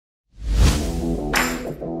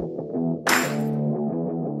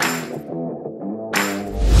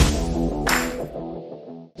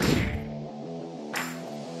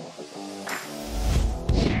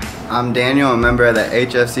I'm Daniel, a member of the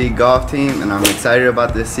HFC golf team, and I'm excited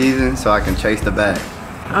about this season so I can chase the bag.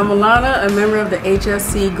 I'm Alana, a member of the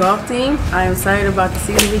HFC golf team. I am excited about the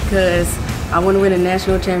season because I want to win a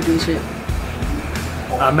national championship.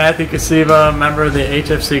 I'm Matthew Casiva, a member of the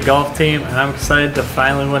HFC golf team, and I'm excited to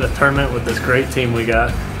finally win a tournament with this great team we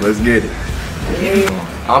got. Let's get it.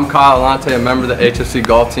 I'm Kyle Alante, a member of the HFC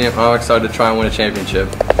golf team, and I'm excited to try and win a championship.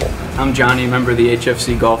 I'm Johnny, a member of the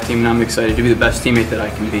HFC golf team, and I'm excited to be the best teammate that I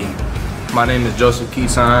can be. My name is Joseph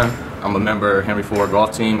Keeson. I'm a member of Henry Ford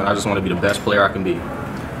golf team, and I just want to be the best player I can be.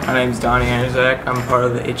 My name is Donnie Anzak. I'm part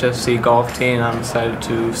of the HFC golf team, and I'm excited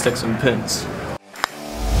to stick some pins.